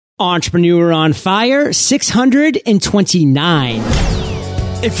Entrepreneur on Fire 629.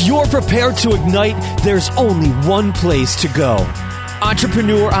 If you're prepared to ignite, there's only one place to go.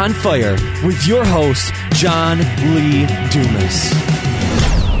 Entrepreneur on Fire with your host, John Lee Dumas.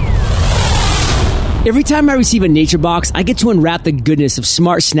 Every time I receive a Nature Box, I get to unwrap the goodness of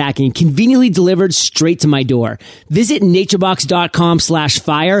smart snacking conveniently delivered straight to my door. Visit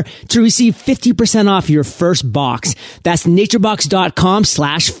naturebox.com/fire to receive 50% off your first box. That's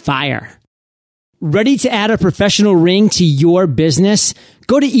naturebox.com/fire. Ready to add a professional ring to your business?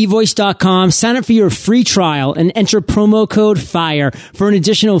 Go to evoice.com, sign up for your free trial, and enter promo code FIRE for an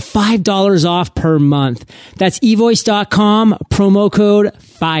additional $5 off per month. That's evoice.com, promo code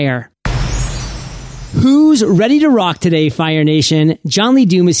FIRE. Who's ready to rock today, Fire Nation? John Lee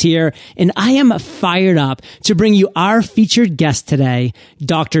Dumas here, and I am fired up to bring you our featured guest today,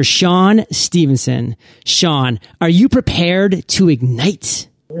 Dr. Sean Stephenson. Sean, are you prepared to ignite?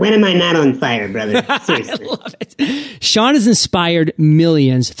 When am I not on fire, brother? Seriously. I love it. Sean has inspired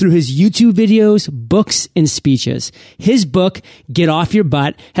millions through his YouTube videos, books, and speeches. His book, Get Off Your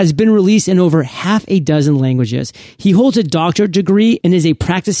Butt, has been released in over half a dozen languages. He holds a doctorate degree and is a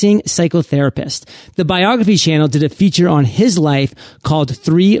practicing psychotherapist. The Biography Channel did a feature on his life called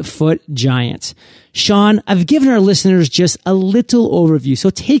 3 Foot Giant. Sean, I've given our listeners just a little overview, so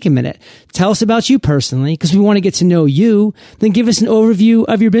take a minute. Tell us about you personally, because we want to get to know you, then give us an overview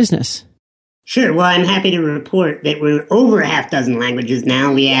of your business. Sure. Well, I'm happy to report that we're over a half dozen languages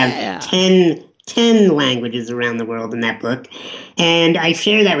now. We have 10 languages around the world in that book. And I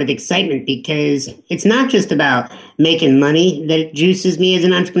share that with excitement because it's not just about making money that juices me as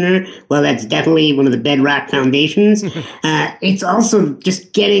an entrepreneur. Well, that's definitely one of the bedrock foundations. It's also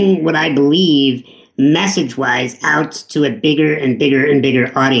just getting what I believe message-wise out to a bigger and bigger and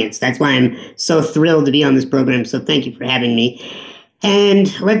bigger audience. That's why I'm so thrilled to be on this program. So thank you for having me.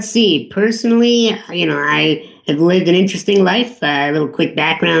 And let's see, personally, I have lived an interesting life. A little quick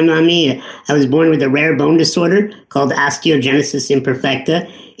background on me. I was born with a rare bone disorder called osteogenesis imperfecta.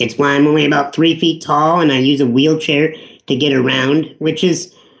 It's why I'm only about 3 feet tall and I use a wheelchair to get around, which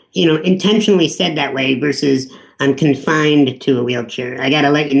is, intentionally said that way versus I'm confined to a wheelchair. I got to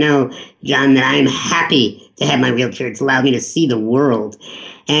let you know, John, that I am happy to have my wheelchair. It's allowed me to see the world.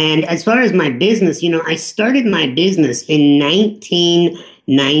 And as far as my business, I started my business in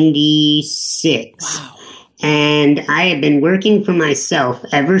 1996. Wow. And I have been working for myself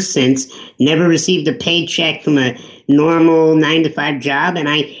ever since, never received a paycheck from a normal 9-to-5 job. And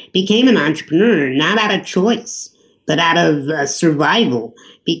I became an entrepreneur, not out of choice, but out of survival.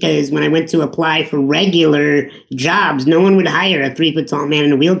 Because when I went to apply for regular jobs, no one would hire a 3-foot-tall man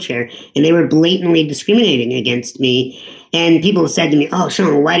in a wheelchair. And they were blatantly discriminating against me. And people said to me, "Oh,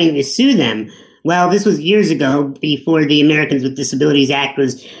 Sean, why didn't you sue them?" Well, this was years ago, before the Americans with Disabilities Act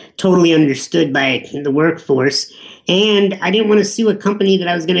was totally understood by the workforce. And I didn't want to sue a company that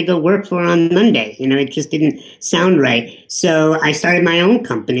I was going to go work for on Monday. It just didn't sound right. So I started my own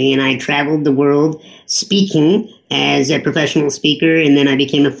company and I traveled the world speaking as a professional speaker. And then I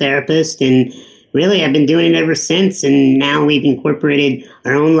became a therapist. And really, I've been doing it ever since. And now we've incorporated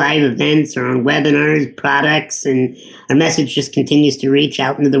our own live events, our own webinars, products, and our message just continues to reach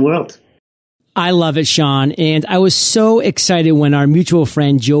out into the world. I love it, Sean. And I was so excited when our mutual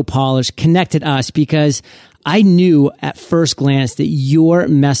friend Joe Polish connected us because I knew at first glance that your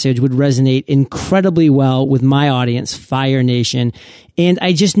message would resonate incredibly well with my audience, Fire Nation. And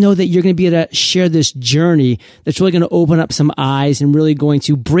I just know that you're going to be able to share this journey that's really going to open up some eyes and really going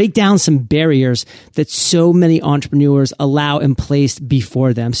to break down some barriers that so many entrepreneurs allow in place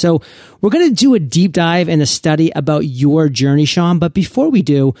before them. So we're going to do a deep dive and a study about your journey, Sean. But before we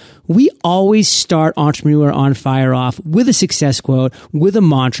do, we always start Entrepreneur on Fire off with a success quote, with a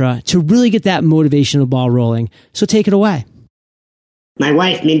mantra to really get that motivational ball rolling. So take it away. My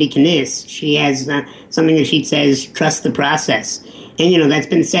wife, Mindy Kniss, she has something that she says, trust the process. And, that's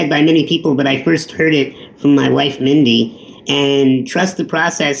been said by many people, but I first heard it from my wife, Mindy. And trust the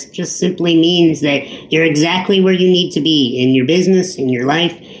process just simply means that you're exactly where you need to be in your business, in your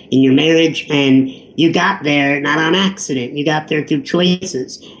life, in your marriage. And you got there not on accident. You got there through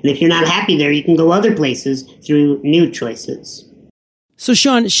choices. And if you're not happy there, you can go other places through new choices. So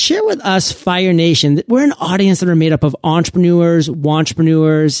Sean, share with us, Fire Nation, that we're an audience that are made up of entrepreneurs,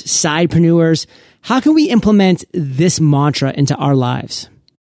 wantrepreneurs, sidepreneurs. How can we implement this mantra into our lives?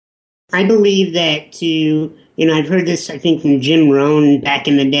 I believe that I've heard this, I think, from Jim Rohn back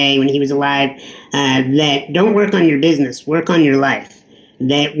in the day when he was alive, that don't work on your business, work on your life.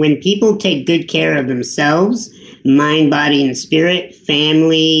 That when people take good care of themselves, mind, body, and spirit,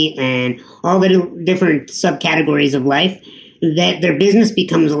 family, and all the different subcategories of life, that their business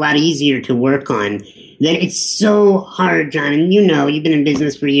becomes a lot easier to work on. That it's so hard, John, and you've been in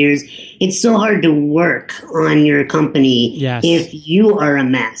business for years. It's so hard to work on your company if you are a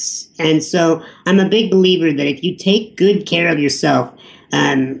mess. And so I'm a big believer that if you take good care of yourself,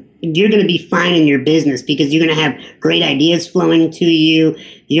 you're going to be fine in your business because you're going to have great ideas flowing to you.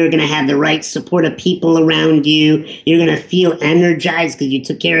 You're going to have the right support of people around you. You're going to feel energized because you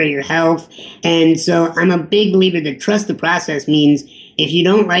took care of your health. And so I'm a big believer that trust the process means if you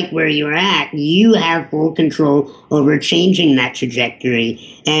don't like where you're at, you have full control over changing that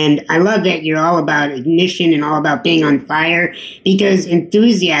trajectory. And I love that you're all about ignition and all about being on fire, because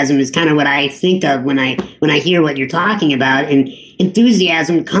enthusiasm is kind of what I think of when I hear what you're talking about. And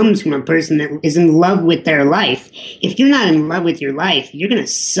enthusiasm comes from a person that is in love with their life. If you're not in love with your life, you're going to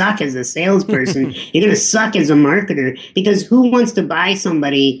suck as a salesperson. You're going to suck as a marketer, because who wants to buy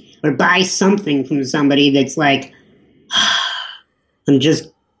somebody or buy something from somebody that's like, I'm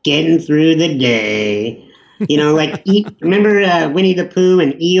just getting through the day. Remember Winnie the Pooh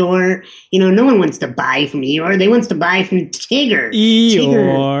and Eeyore? No one wants to buy from Eeyore. They wants to buy from Tigger.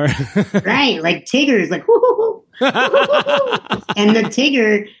 Eeyore. Tigger, right. Like Tigger is like, whoo, and the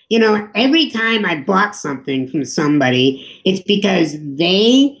Tigger, every time I bought something from somebody, it's because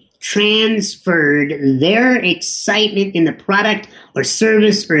they transferred their excitement in the product or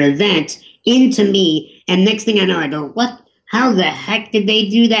service or event into me. And next thing I know, I go, what? How the heck did they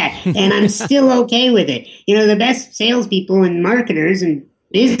do that? And I'm still okay with it. The best salespeople and marketers and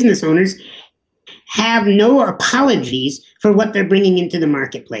business owners have no apologies for what they're bringing into the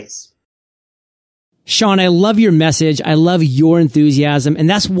marketplace. Sean, I love your message. I love your enthusiasm. And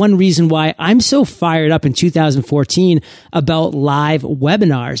that's one reason why I'm so fired up in 2014 about live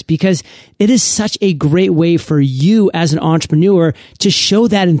webinars, because it is such a great way for you as an entrepreneur to show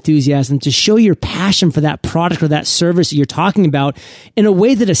that enthusiasm, to show your passion for that product or that service that you're talking about in a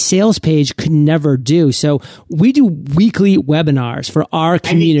way that a sales page could never do. So we do weekly webinars for our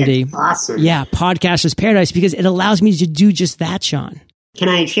community. I think that's awesome. Yeah, Podcasters Paradise, because it allows me to do just that, Sean. Can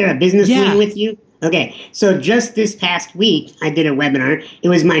I share a business win with you? Okay, so just this past week, I did a webinar. It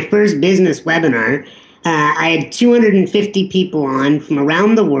was my first business webinar. I had 250 people on from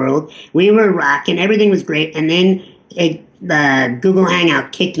around the world. We were rocking. Everything was great. And then Google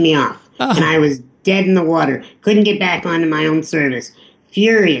Hangout kicked me off. And I was dead in the water. Couldn't get back onto my own service.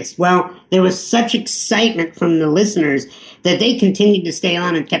 Furious. Well, there was such excitement from the listeners that they continued to stay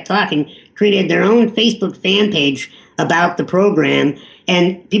on and kept talking, created their own Facebook fan page about the program.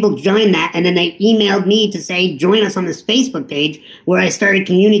 And people joined that, and then they emailed me to say, join us on this Facebook page, where I started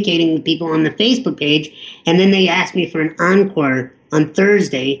communicating with people on the Facebook page. And then they asked me for an encore on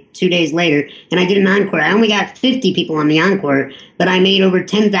Thursday, 2 days later, and I did an encore. I only got 50 people on the encore, but I made over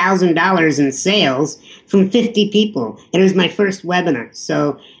 $10,000 in sales from 50 people. And it was my first webinar.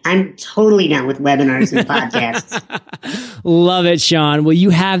 So I'm totally down with webinars and podcasts. Love it, Sean. Well,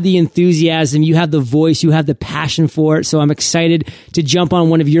 you have the enthusiasm, you have the voice, you have the passion for it. So I'm excited to jump on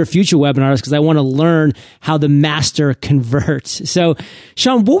one of your future webinars because I want to learn how the master converts. So,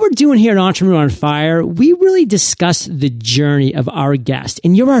 Sean, what we're doing here at Entrepreneur on Fire, we really discuss the journey of our guest.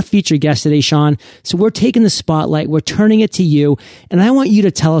 And you're our featured guest today, Sean. So we're taking the spotlight, we're turning it to you, and I want you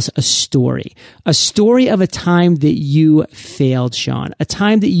to tell us a story of a time that you failed, Sean, a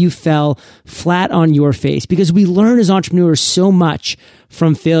time that you fell flat on your face, because we learn as entrepreneurs so much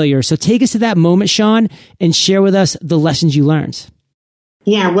from failure. So take us to that moment, Sean, and share with us the lessons you learned.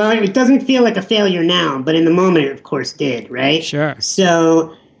 Yeah, well, it doesn't feel like a failure now, but in the moment, it of course did, right? Sure.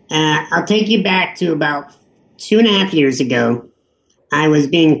 So I'll take you back to about 2.5 years ago. I was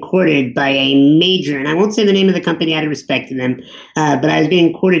being courted by a major, and I won't say the name of the company out of respect to them, but I was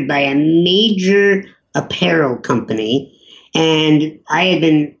being courted by a major apparel company. And I had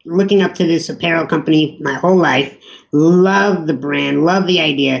been looking up to this apparel company my whole life, loved the brand, loved the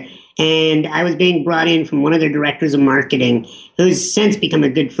idea. And I was being brought in from one of their directors of marketing, who's since become a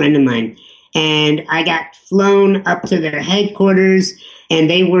good friend of mine. And I got flown up to their headquarters, and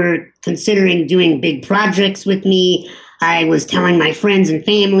they were considering doing big projects with me. I was telling my friends and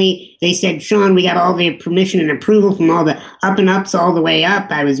family. They said, Sean, we got all the permission and approval from all the up and ups all the way up.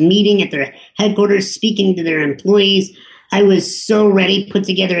 I was meeting at their headquarters, speaking to their employees. I was so ready, put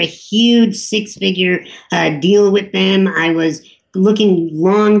together a huge 6-figure deal with them. I was looking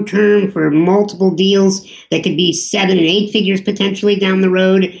long term for multiple deals that could be 7 and 8 figures potentially down the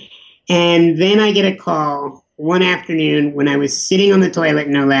road. And then I get a call one afternoon when I was sitting on the toilet,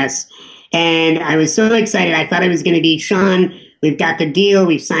 no less. And I was so excited. I thought it was going to be, Sean, we've got the deal.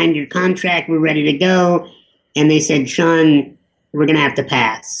 We've signed your contract. We're ready to go. And they said, Sean, we're going to have to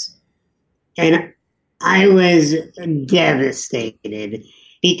pass. And I was devastated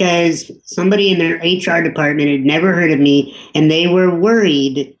because somebody in their HR department had never heard of me, and they were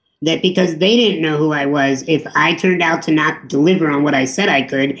worried that because they didn't know who I was, if I turned out to not deliver on what I said I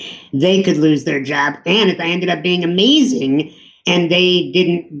could, they could lose their job. And if I ended up being amazing and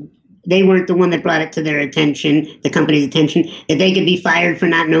they weren't the one that brought it to their attention, the company's attention, that they could be fired for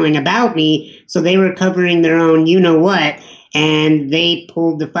not knowing about me. So they were covering their own you-know-what, and they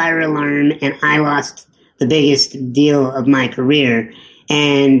pulled the fire alarm, and I lost the biggest deal of my career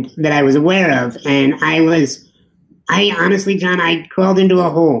and that I was aware of. And I honestly, John, I crawled into a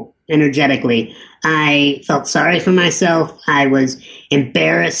hole energetically. I felt sorry for myself. I was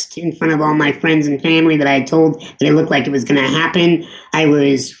embarrassed in front of all my friends and family that I had told that it looked like it was going to happen. I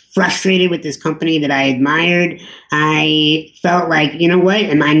was frustrated with this company that I admired. I felt like, you know what?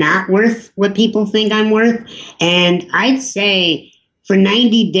 Am I not worth what people think I'm worth? And I'd say for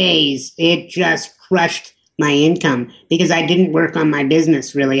 90 days, it just crushed my income because I didn't work on my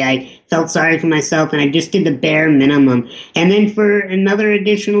business, really. I felt sorry for myself, and I just did the bare minimum. And then for another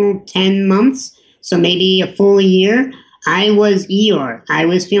additional 10 months, so maybe a full year, I was Eeyore. I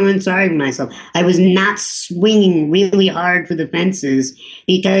was feeling sorry for myself. I was not swinging really hard for the fences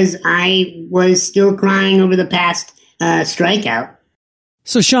because I was still crying over the past strikeout.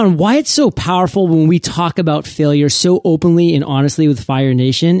 So, Sean, why it's so powerful when we talk about failure so openly and honestly with Fire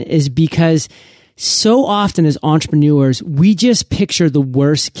Nation is because so often as entrepreneurs, we just picture the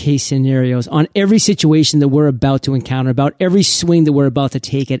worst case scenarios on every situation that we're about to encounter, about every swing that we're about to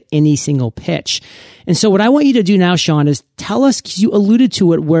take at any single pitch. And so what I want you to do now, Sean, is tell us, because you alluded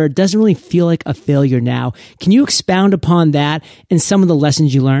to it, where it doesn't really feel like a failure now. Can you expound upon that and some of the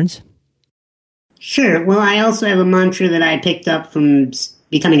lessons you learned? Sure. Well, I also have a mantra that I picked up from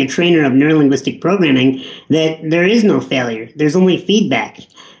becoming a trainer of neurolinguistic programming, that there is no failure. There's only feedback.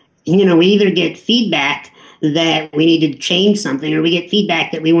 You know, we either get feedback that we need to change something, or we get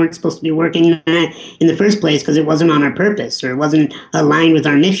feedback that we weren't supposed to be working in the first place because it wasn't on our purpose or it wasn't aligned with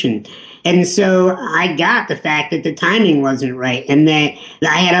our mission. And so I got the fact that the timing wasn't right and that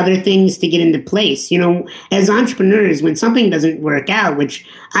I had other things to get into place. You know, as entrepreneurs, when something doesn't work out, which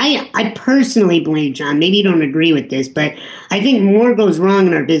I personally believe, John, maybe you don't agree with this, but I think more goes wrong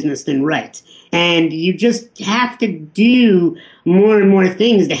in our business than right. And you just have to do more and more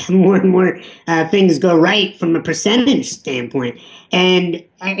things to have more and more things go right from a percentage standpoint. And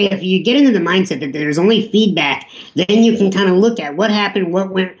if you get into the mindset that there's only feedback, then you can kind of look at what happened,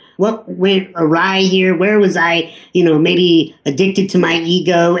 what went awry here, where was I, maybe addicted to my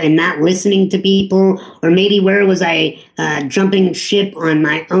ego and not listening to people, or maybe where was I jumping ship on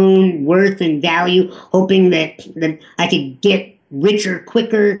my own worth and value, hoping that I could get richer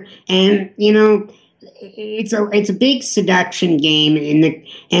quicker. And it's a big seduction game.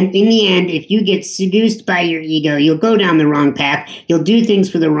 And in the end, if you get seduced by your ego, you'll go down the wrong path. You'll do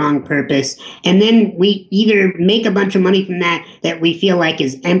things for the wrong purpose. And then we either make a bunch of money from that we feel like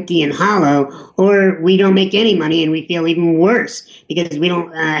is empty and hollow, or we don't make any money and we feel even worse because we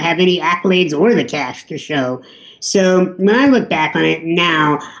don't have any accolades or the cash to show. So when I look back on it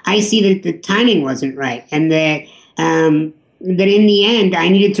now, I see that the timing wasn't right, and that in the end, I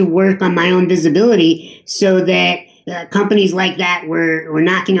needed to work on my own visibility so that companies like that were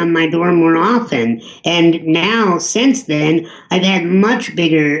knocking on my door more often. And now, since then, I've had much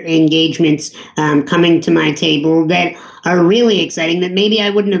bigger engagements coming to my table that are really exciting that maybe I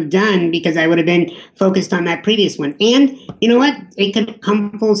wouldn't have done because I would have been focused on that previous one. And you know what? It could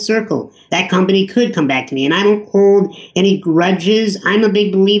come full circle. That company could come back to me, and I don't hold any grudges. I'm a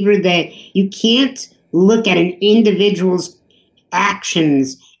big believer that you can't look at an individual's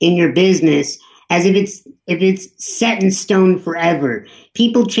actions in your business as if it's set in stone forever.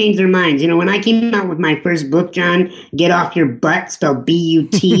 People change their minds. When I came out with my first book, John, Get Off Your Butt, spelled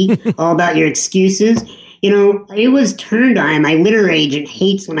B-U-T, all about your excuses, it was turned on. My literary agent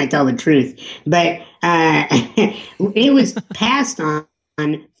hates when I tell the truth, but it was passed on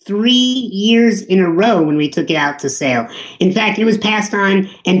 3 years in a row when we took it out to sale. In fact, it was passed on,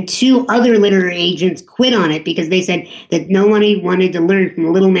 and 2 other literary agents quit on it because they said that no one wanted to learn from a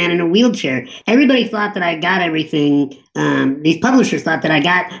little man in a wheelchair. Everybody thought that I got everything. These publishers thought that I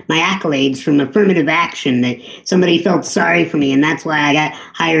got my accolades from affirmative action, that somebody felt sorry for me, and that's why I got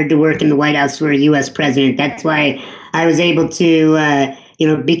hired to work in the White House for a U.S. president. That's why I was able to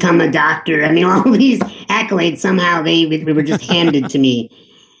become a doctor. I mean, all these accolades, somehow they were just handed to me.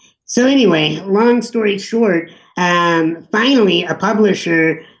 So anyway, long story short, finally a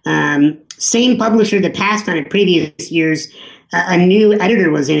publisher, same publisher that passed on it previous years, a new editor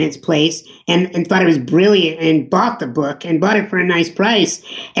was in its place and thought it was brilliant and bought the book and bought it for a nice price.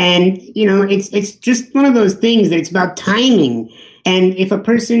 And, it's just one of those things that it's about timing. And if a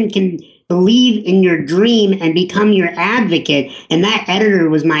person can believe in your dream and become your advocate, and that editor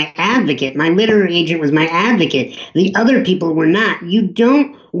was my advocate, my literary agent was my advocate, the other people were not. You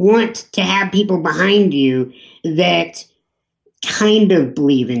don't want to have people behind you that kind of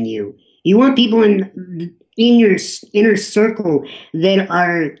believe in you. You want people in your inner circle that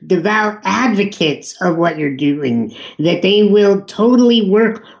are devout advocates of what you're doing, that they will totally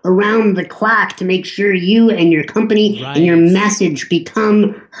work around the clock to make sure you and your company and your message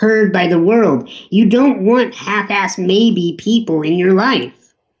become heard by the world. You don't want half-assed maybe people in your life.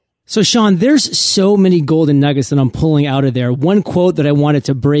 So, Sean, there's so many golden nuggets that I'm pulling out of there. One quote that I wanted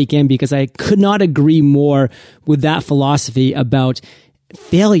to break in because I could not agree more with that philosophy about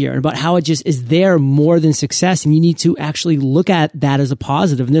failure, about how it just is there more than success. And you need to actually look at that as a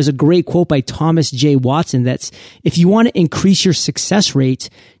positive. And there's a great quote by Thomas J. Watson that's, if you want to increase your success rate,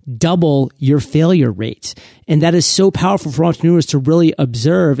 double your failure rate. And that is so powerful for entrepreneurs to really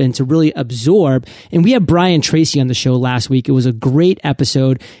observe and to really absorb. And we had Brian Tracy on the show last week. It was a great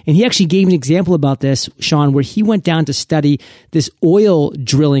episode. And he actually gave an example about this, Sean, where he went down to study this oil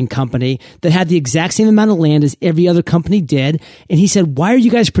drilling company that had the exact same amount of land as every other company did. And he said, why are you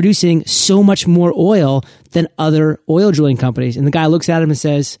guys producing so much more oil than other oil drilling companies? And the guy looks at him and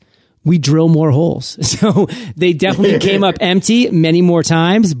says, we drill more holes. So they definitely came up empty many more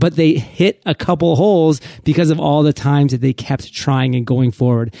times, but they hit a couple holes because of all the times that they kept trying and going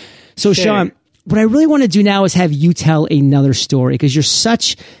forward. So sure. Sean, what I really want to do now is have you tell another story because you're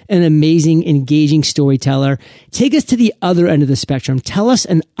such an amazing, engaging storyteller. Take us to the other end of the spectrum. Tell us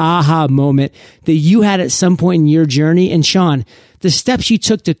an aha moment that you had at some point in your journey. And Sean, the steps you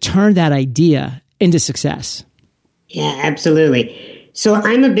took to turn that idea into success. Yeah, absolutely. So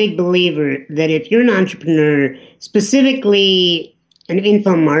I'm a big believer that if you're an entrepreneur, specifically an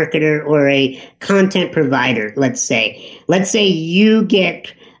info marketer or a content provider, let's say you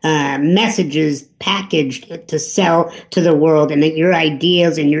get messages packaged to sell to the world and that your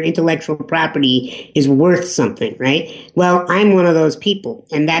ideas and your intellectual property is worth something, right? Well, I'm one of those people,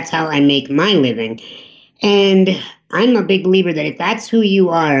 and that's how I make my living. And I'm a big believer that if that's who you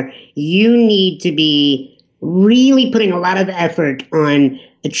are, you need to be really putting a lot of effort on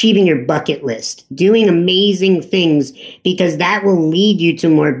achieving your bucket list, doing amazing things, because that will lead you to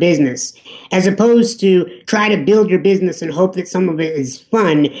more business, as opposed to try to build your business and hope that some of it is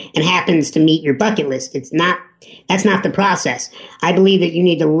fun and happens to meet your bucket list. That's not the process. I believe that you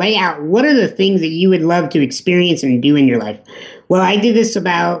need to lay out what are the things that you would love to experience and do in your life. Well, I did this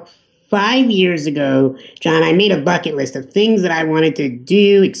about 5 years ago, John. I made a bucket list of things that I wanted to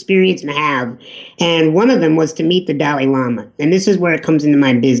do, experience, and have. And one of them was to meet the Dalai Lama. And this is where it comes into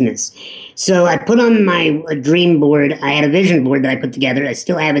my business. So I put on my dream board, I had a vision board that I put together, I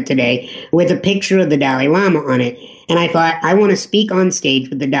still have it today, with a picture of the Dalai Lama on it. And I thought, I want to speak on stage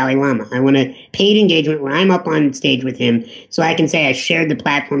with the Dalai Lama. I want a paid engagement where I'm up on stage with him so I can say I shared the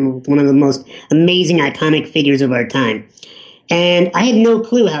platform with one of the most amazing, iconic figures of our time. And I had no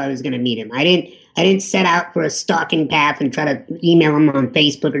clue how I was going to meet him. I didn't set out for a stalking path and try to email him on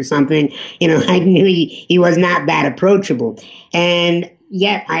Facebook or something. I knew he was not that approachable. And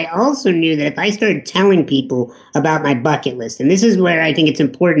yet I also knew that if I started telling people about my bucket list, and this is where I think it's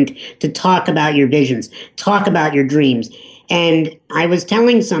important to talk about your visions, talk about your dreams. And I was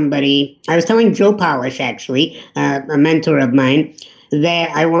telling Joe Polish, actually, a mentor of mine, that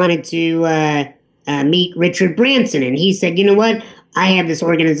I wanted to meet Richard Branson. And he said, you know what? I have this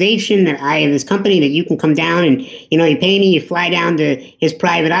organization, that I have this company that you can come down and, you pay me, you fly down to his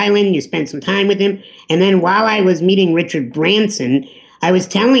private island, you spend some time with him. And then while I was meeting Richard Branson, I was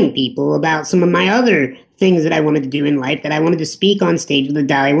telling people about some of my other things that I wanted to do in life, that I wanted to speak on stage with the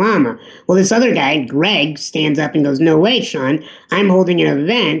Dalai Lama. Well, this other guy, Greg, stands up and goes, no way, Sean, I'm holding an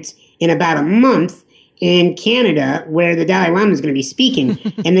event in about a month in Canada where the Dalai Lama is going to be speaking.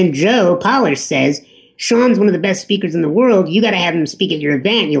 And then Joe Polish says, Sean's one of the best speakers in the world. You got to have him speak at your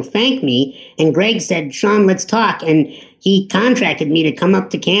event. You'll thank me. And Greg said, Sean, let's talk. And he contracted me to come up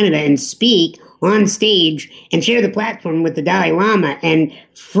to Canada and speak on stage and share the platform with the Dalai Lama. And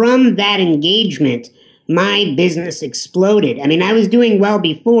from that engagement, my business exploded. I mean, I was doing well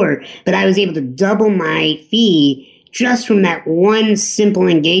before, but I was able to double my fee just from that one simple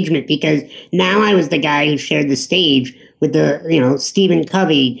engagement, because now I was the guy who shared the stage with the, Stephen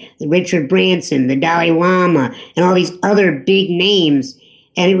Covey, Richard Branson, the Dalai Lama, and all these other big names.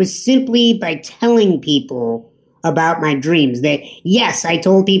 And it was simply by telling people about my dreams. That, yes, I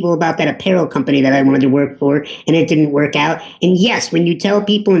told people about that apparel company that I wanted to work for and it didn't work out. And yes, when you tell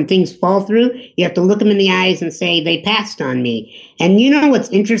people and things fall through, you have to look them in the eyes and say, they passed on me. And you know what's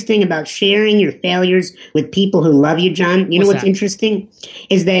interesting about sharing your failures with people who love you, John? You know what's interesting?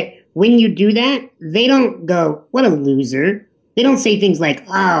 Is that when you do that, they don't go, what a loser. They don't say things like,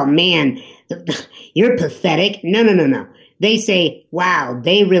 oh man, you're pathetic. No. They say, wow,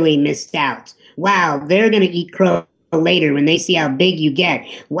 they really missed out. Wow, they're going to eat crow later when they see how big you get.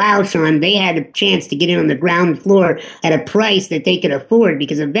 Wow, Sean, they had a chance to get in on the ground floor at a price that they could afford,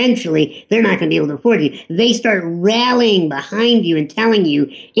 because eventually they're not going to be able to afford you. They start rallying behind you and telling you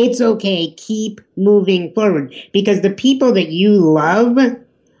it's okay, keep moving forward, because the people that you love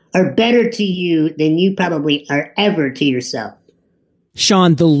are better to you than you probably are ever to yourself.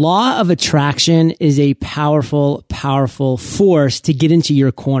 Sean, the law of attraction is a powerful, powerful force to get into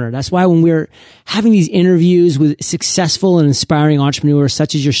your corner. That's why when we're having these interviews with successful and inspiring entrepreneurs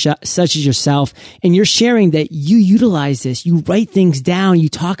such as yourself, and you're sharing that you utilize this, you write things down, you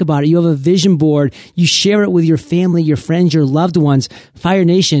talk about it, you have a vision board, you share it with your family, your friends, your loved ones, Fire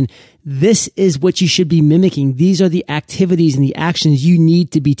Nation, this is what you should be mimicking. These are the activities and the actions you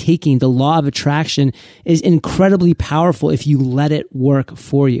need to be taking. The law of attraction is incredibly powerful if you let it work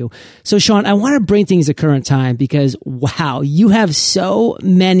for you. So, Sean, I want to bring things to current time because, wow, you have so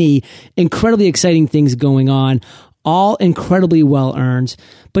many incredibly exciting things going on, all incredibly well earned.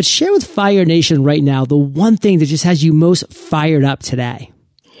 But share with Fire Nation right now the one thing that just has you most fired up today.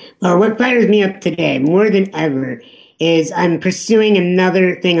 Well, what fires me up today more than ever is I'm pursuing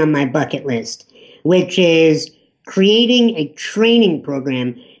another thing on my bucket list, which is creating a training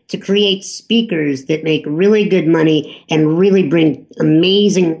program to create speakers that make really good money and really bring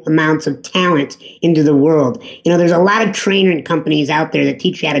amazing amounts of talent into the world. You know, there's a lot of trainer companies out there that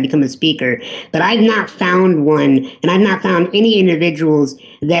teach you how to become a speaker, but I've not found one, and I've not found any individuals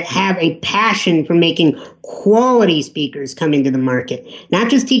that have a passion for making quality speakers come into the market. Not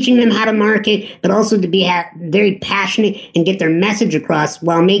just teaching them how to market, but also to be very passionate and get their message across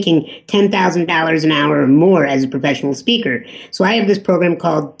while making $10,000 an hour or more as a professional speaker. So I have this program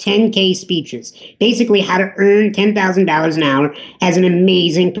called 10K Speeches, basically how to earn $10,000 an hour as an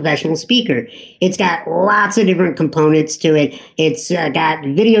amazing professional speaker. It's got lots of different components to it. It's got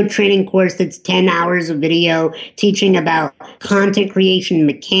video training course that's 10 hours of video teaching about content creation,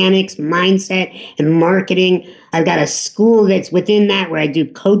 mechanics, mindset, and marketing. I've got a school that's within that where I do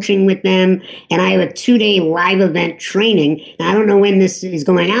coaching with them, and I have a 2-day live event training. Now, I don't know when this is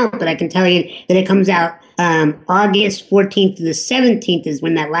going out, but I can tell you that it comes out August 14th to the 17th is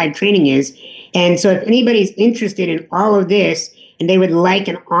when that live training is. And so if anybody's interested in all of this and they would like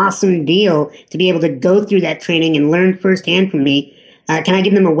an awesome deal to be able to go through that training and learn firsthand from me, can I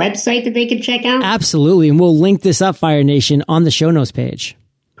give them a website that they can check out? Absolutely. And we'll link this up, Fire Nation, on the show notes page.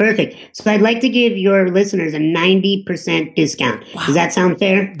 Perfect. So I'd like to give your listeners a 90% discount. Wow. Does that sound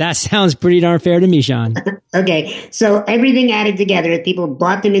fair? That sounds pretty darn fair to me, Sean. Okay. So everything added together, if people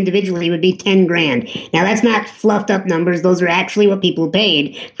bought them individually, would be $10,000. Now that's not fluffed up numbers. Those are actually what people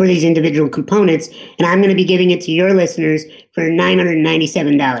paid for these individual components. And I'm going to be giving it to your listeners for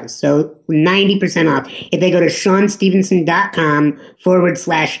 $997. So 90% off. If they go to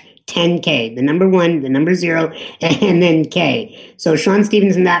SeanStephenson.com/10K, the number 1, the number 0, and then K. So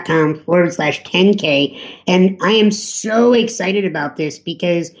SeanStephenson.com/10K. And I am so excited about this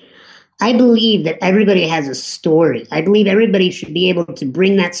because I believe that everybody has a story. I believe everybody should be able to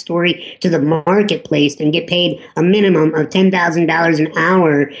bring that story to the marketplace and get paid a minimum of $10,000 an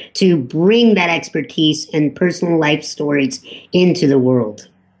hour to bring that expertise and personal life stories into the world.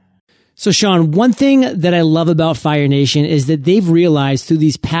 So, Sean, one thing that I love about Fire Nation is that they've realized through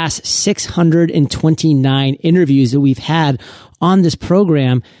these past 629 interviews that we've had on this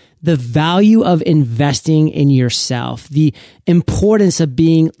program, the value of investing in yourself, the importance of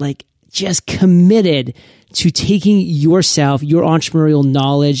being just committed to taking yourself, your entrepreneurial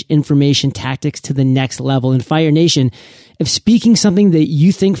knowledge, information, tactics to the next level. And Fire Nation, if speaking something that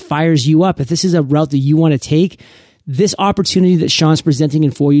you think fires you up, if this is a route that you want to take, this opportunity that Sean's presenting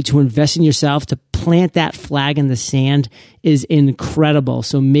in for you to invest in yourself, to plant that flag in the sand is incredible.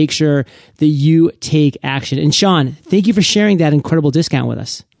 So make sure that you take action. And Sean, thank you for sharing that incredible discount with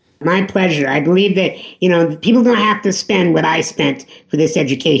us. My pleasure. I believe that, people don't have to spend what I spent for this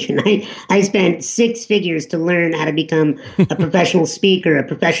education. I spent 6 figures to learn how to become a professional speaker, a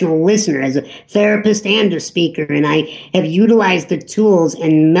professional listener, as a therapist and a speaker. And I have utilized the tools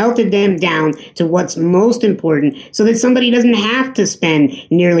and melted them down to what's most important so that somebody doesn't have to spend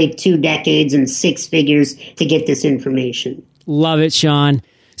nearly 2 decades and 6 figures to get this information. Love it, Sean.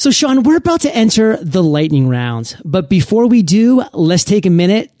 So Sean, we're about to enter the lightning round, but before we do, let's take a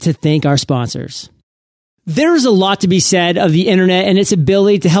minute to thank our sponsors. There's a lot to be said of the internet and its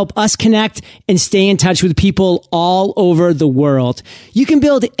ability to help us connect and stay in touch with people all over the world. You can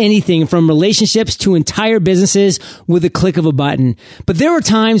build anything from relationships to entire businesses with a click of a button. But there are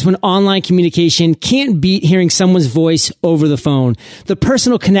times when online communication can't beat hearing someone's voice over the phone. The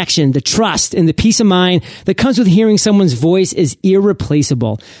personal connection, the trust, and the peace of mind that comes with hearing someone's voice is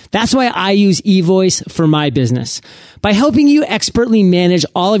irreplaceable. That's why I use eVoice for my business. By helping you expertly manage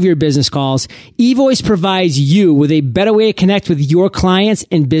all of your business calls, eVoice provides you with a better way to connect with your clients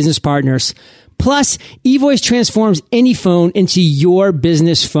and business partners. Plus, eVoice transforms any phone into your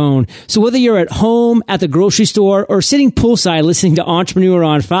business phone. So whether you're at home, at the grocery store, or sitting poolside listening to Entrepreneur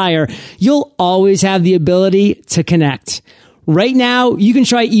on Fire, you'll always have the ability to connect. Right now, you can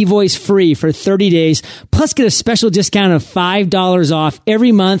try eVoice free for 30 days, plus get a special discount of $5 off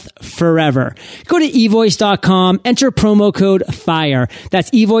every month forever. Go to eVoice.com, enter promo code FIRE.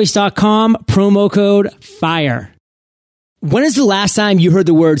 That's eVoice.com, promo code FIRE. When is the last time you heard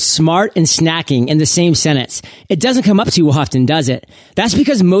the word smart and snacking in the same sentence? It doesn't come up too often, does it? That's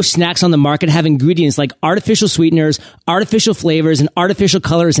because most snacks on the market have ingredients like artificial sweeteners, artificial flavors, and artificial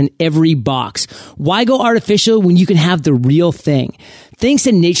colors in every box. Why go artificial when you can have the real thing? Thanks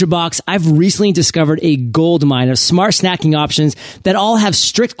to NatureBox, I've recently discovered a goldmine of smart snacking options that all have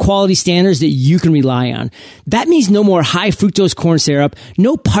strict quality standards that you can rely on. That means no more high fructose corn syrup,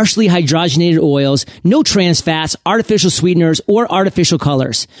 no partially hydrogenated oils, no trans fats, artificial sweeteners, or artificial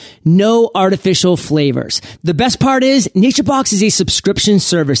colors. No artificial flavors. The best part is, NatureBox is a subscription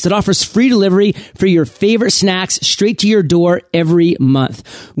service that offers free delivery for your favorite snacks straight to your door every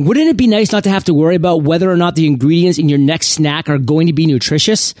month. Wouldn't it be nice not to have to worry about whether or not the ingredients in your next snack are going to be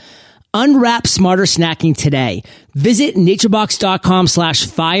nutritious? Unwrap smarter snacking today. Visit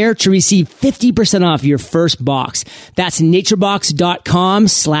naturebox.com/fire to receive 50% off your first box. That's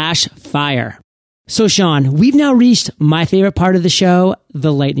naturebox.com/fire. So Sean, we've now reached my favorite part of the show,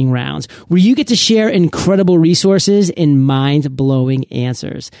 the lightning rounds, where you get to share incredible resources and mind-blowing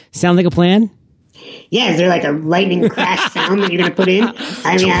answers. Sound like a plan? Yeah, is there like a lightning crash sound that you're going to put in?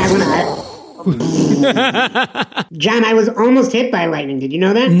 I mean, I want to... John, I was almost hit by lightning. Did you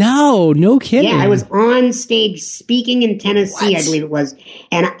know that? No kidding. Yeah, I was on stage speaking in Tennessee, I believe it was.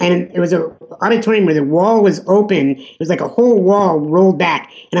 And it was an auditorium where the wall was open. It was like a whole wall rolled back.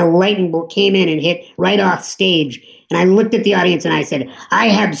 And a lightning bolt came in and hit right off stage. And I looked at the audience and I said, "I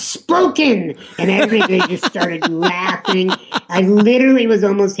have spoken!" And everybody just started laughing. I literally was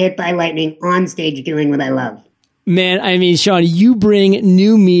almost hit by lightning on stage doing what I love. Man, I mean, Sean, you bring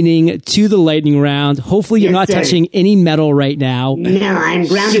new meaning to the lightning round. Hopefully you're not touching any metal right now. No, I'm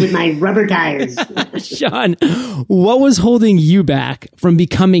grounded with my rubber tires. Sean, what was holding you back from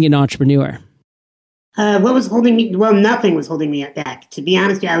becoming an entrepreneur? What was holding me? Well, nothing was holding me back. To be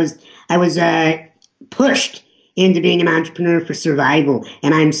honest, I was pushed into being an entrepreneur for survival,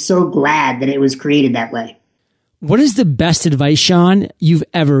 and I'm so glad that it was created that way. What is the best advice, Sean, you've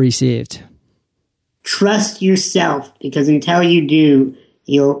ever received? Trust yourself, because until you do,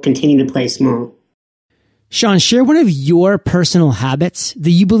 you'll continue to play small. Sean, share one of your personal habits that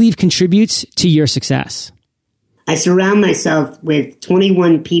you believe contributes to your success. I surround myself with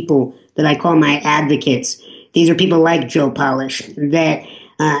 21 people that I call my advocates. These are people like Joe Polish that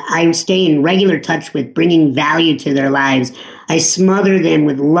I stay in regular touch with, bringing value to their lives. I smother them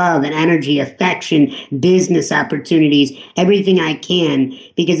with love and energy, affection, business opportunities, everything I can,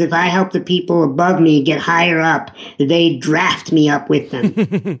 because if I help the people above me get higher up, they draft me up with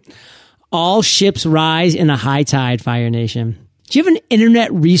them. All ships rise in a high tide, Fire Nation. Do you have an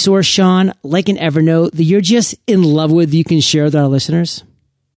internet resource, Sean, like an Evernote, that you're just in love with, you can share with our listeners?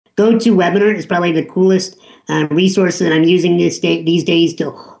 GoToWebinar is probably the coolest resource that I'm using these days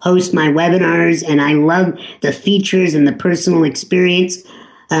to host my webinars, and I love the features and the personal experience.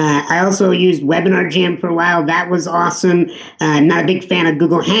 I also used Webinar Jam for a while. That was awesome. I'm not a big fan of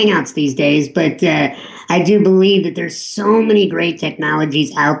Google Hangouts these days, but I do believe that there's so many great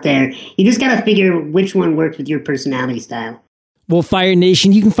technologies out there. You just got to figure which one works with your personality style. Well, Fire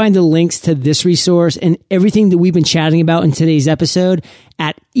Nation, you can find the links to this resource and everything that we've been chatting about in today's episode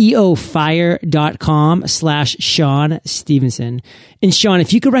at eofire.com/Sean Stephenson. And Sean,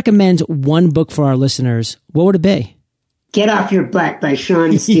 if you could recommend one book for our listeners, what would it be? Get Off Your Butt by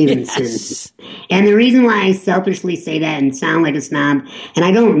Sean Stephenson. Yes. And the reason why I selfishly say that and sound like a snob, and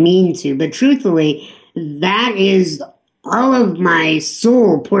I don't mean to, but truthfully, that is all of my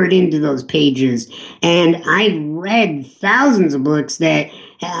soul poured into those pages. And I read thousands of books that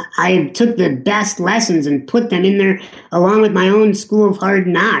I took the best lessons and put them in there along with my own school of hard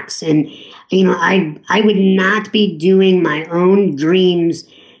knocks. And, I would not be doing my own dreams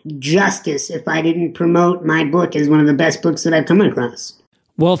justice if I didn't promote my book as one of the best books that I've come across.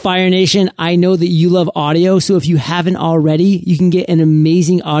 Well, Fire Nation, I know that you love audio, so if you haven't already, you can get an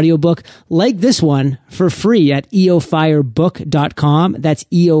amazing audiobook like this one for free at eofirebook.com. That's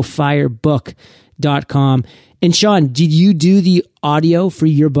eofirebook.com. And Sean, did you do the audio for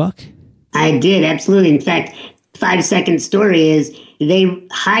your book? I did, absolutely. In fact, 5-second story is they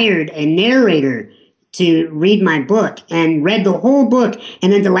hired a narrator to read my book and read the whole book,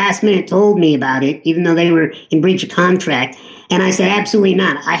 and then at the last minute told me about it, even though they were in breach of contract. And I said, absolutely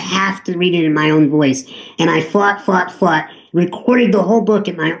not. I have to read it in my own voice. And I fought, recorded the whole book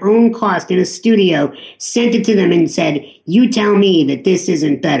at my own cost in a studio, sent it to them and said, you tell me that this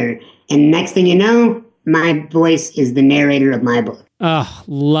isn't better. And next thing you know, my voice is the narrator of my book. Oh,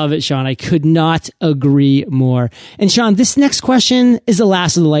 love it, Sean. I could not agree more. And Sean, this next question is the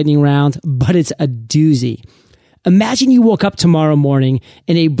last of the lightning round, but it's a doozy. Imagine you woke up tomorrow morning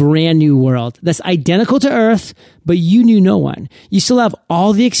in a brand new world that's identical to Earth, but you knew no one. You still have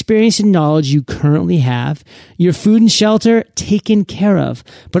all the experience and knowledge you currently have, your food and shelter taken care of,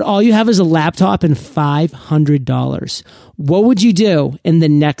 but all you have is a laptop and $500. What would you do in the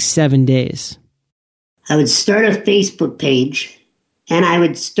next 7 days? I would start a Facebook page, and I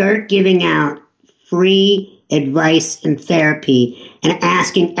would start giving out free advice and therapy and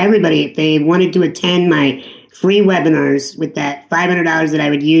asking everybody if they wanted to attend my free webinars with that $500 that I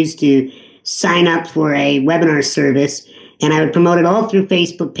would use to sign up for a webinar service. And I would promote it all through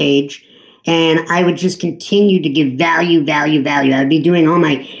Facebook page. And I would just continue to give value. I would be doing all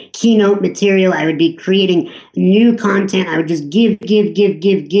my keynote material. I would be creating new content. I would just give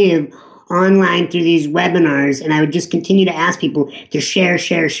online through these webinars, and I would just continue to ask people to share.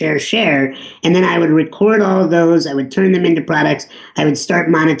 And then I would record all of those. I would turn them into products. I would start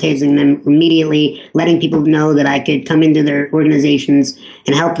monetizing them immediately, letting people know that I could come into their organizations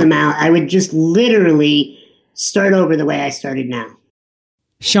and help them out. I would just literally start over the way I started now.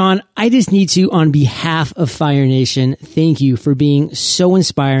 Sean, I just need to, on behalf of Fire Nation, thank you for being so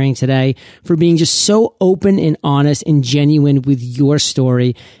inspiring today, for being just so open and honest and genuine with your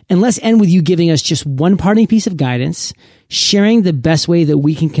story. And let's end with you giving us just one parting piece of guidance, sharing the best way that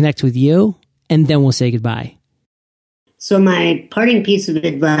we can connect with you, and then we'll say goodbye. So my parting piece of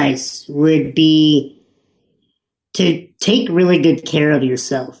advice would be to take really good care of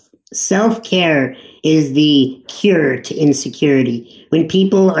yourself. Self-care is the cure to insecurity. When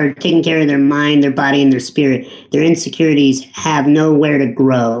people are taking care of their mind, their body, and their spirit, their insecurities have nowhere to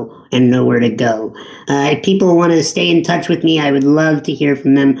grow and nowhere to go. If people want to stay in touch with me, I would love to hear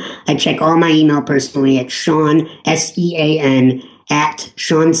from them. I check all my email personally at Sean, S-E-A-N, at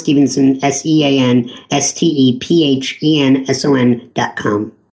Sean Stephenson,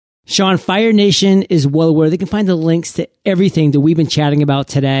 SeanStephenson.com. Sean, Fire Nation is well aware they can find the links to everything that we've been chatting about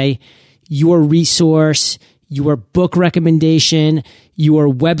today, your resource, your book recommendation, your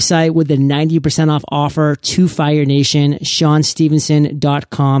website with a 90% off offer to Fire Nation,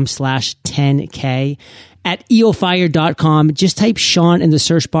 SeanStephenson.com/10K. At eofire.com, just type Sean in the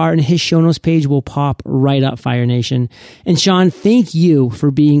search bar and his show notes page will pop right up, Fire Nation. And Sean, thank you for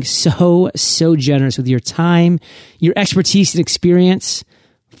being so generous with your time, your expertise and experience.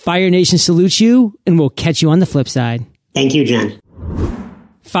 Fire Nation salutes you, and we'll catch you on the flip side. Thank you, John.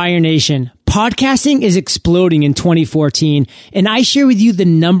 Fire Nation, podcasting is exploding in 2014, and I share with you the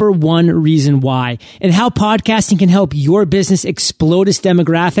number one reason why and how podcasting can help your business explode its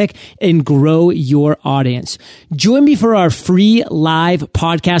demographic and grow your audience. Join me for our free live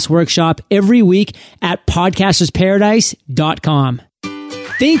podcast workshop every week at podcastersparadise.com.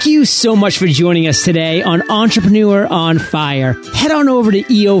 Thank you so much for joining us today on Entrepreneur on Fire. Head on over to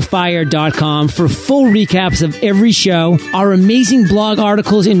eofire.com for full recaps of every show, our amazing blog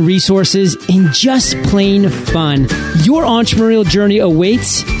articles and resources, and just plain fun. Your entrepreneurial journey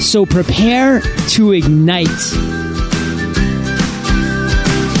awaits, so prepare to ignite.